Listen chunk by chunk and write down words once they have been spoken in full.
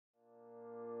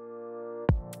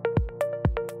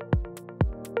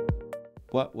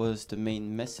What was the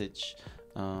main message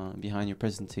behind your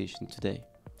presentation today?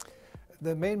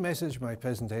 The main message of my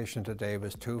presentation today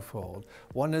was twofold.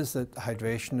 One is that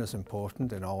hydration is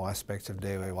important in all aspects of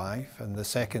daily life, and the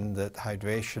second that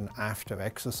hydration after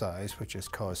exercise, which has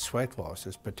caused sweat loss,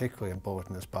 is particularly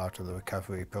important as part of the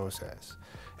recovery process.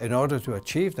 In order to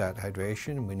achieve that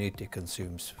hydration, we need to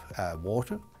consume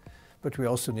water, but we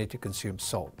also need to consume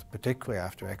salt, particularly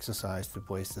after exercise, to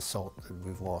replace the salt that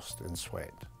we've lost in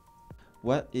sweat.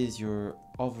 What is your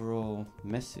overall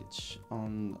message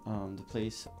on the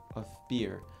place of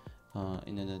beer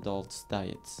in an adult's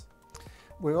diet?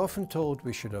 We're often told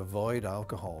we should avoid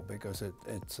alcohol because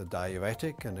it's a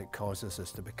diuretic and it causes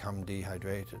us to become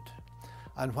dehydrated.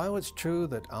 And while it's true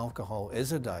that alcohol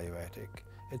is a diuretic,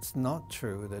 it's not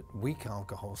true that weak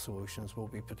alcohol solutions will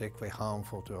be particularly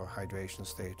harmful to our hydration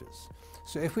status.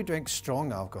 So if we drink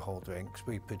strong alcohol drinks,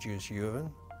 we produce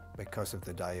urine because of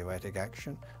the diuretic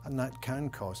action, and that can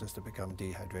cause us to become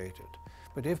dehydrated.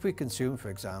 But if we consume, for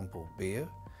example, beer,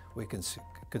 we can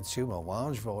consume a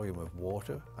large volume of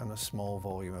water and a small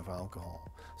volume of alcohol.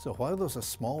 So while there's a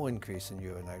small increase in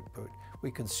urine output, we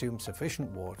consume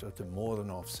sufficient water to more than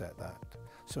offset that.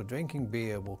 So drinking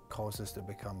beer will cause us to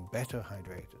become better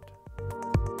hydrated.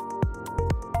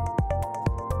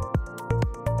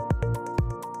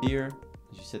 Beer,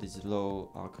 as you said, is a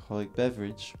low alcoholic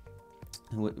beverage,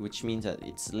 which means that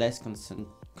it's less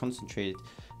concentrated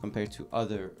compared to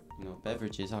other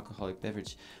beverages, alcoholic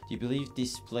beverage. Do you believe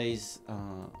this plays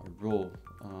a role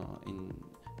in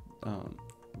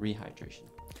rehydration?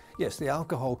 Yes, the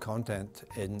alcohol content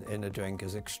in a drink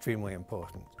is extremely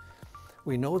important.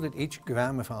 We know that each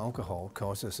gram of alcohol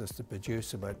causes us to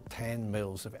produce about 10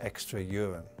 mils of extra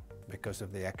urine because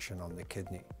of the action on the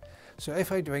kidney. So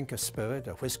if I drink a spirit,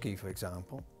 a whiskey for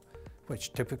example,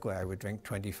 which typically I would drink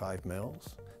 25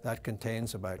 mils, that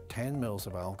contains about 10 mils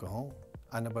of alcohol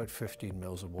and about 15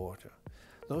 mils of water.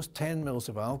 Those 10 mils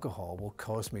of alcohol will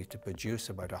cause me to produce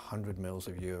about 100 mils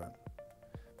of urine.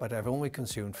 But I've only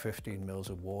consumed 15 mils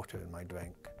of water in my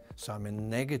drink, so I'm in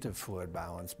negative fluid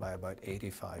balance by about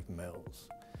 85 mils.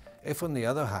 If on the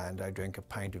other hand I drink a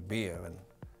pint of beer, and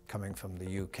coming from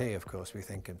the UK of course we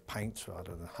think in pints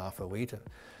rather than half a litre,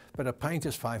 but a pint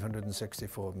is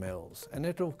 564 mils and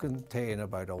it'll contain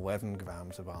about 11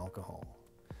 grams of alcohol.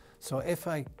 So if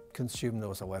I consume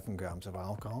those 11 grams of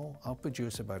alcohol, I'll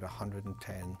produce about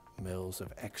 110 mils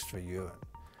of extra urine.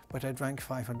 But I drank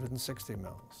 560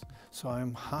 mils, so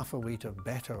I'm half a litre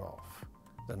better off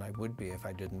than I would be if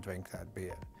I didn't drink that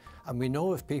beer. And we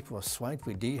know if people are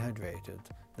slightly dehydrated,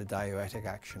 the diuretic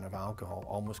action of alcohol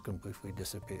almost completely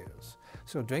disappears.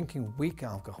 So drinking weak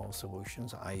alcohol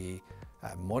solutions, i.e.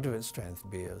 moderate strength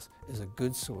beers, is a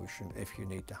good solution if you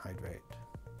need to hydrate.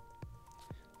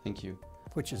 Thank you.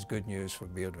 Which is good news for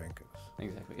beer drinkers.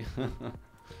 Exactly.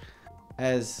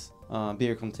 As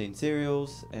beer contains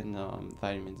cereals and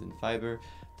vitamins and fiber,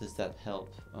 does that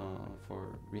help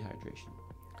for rehydration?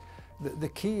 The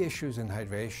key issues in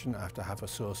hydration are to have a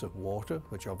source of water,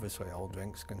 which obviously all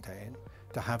drinks contain,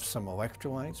 to have some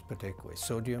electrolytes, particularly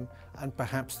sodium, and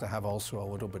perhaps to have also a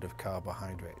little bit of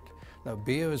carbohydrate. Now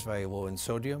beer is very low in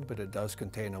sodium, but it does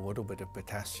contain a little bit of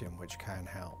potassium, which can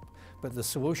help. But the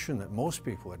solution that most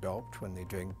people adopt when they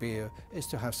drink beer is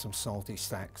to have some salty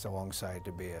snacks alongside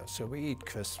the beer. So we eat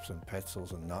crisps and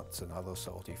pretzels and nuts and other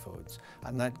salty foods,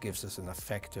 and that gives us an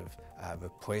effective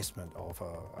replacement of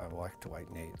our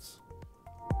electrolyte needs.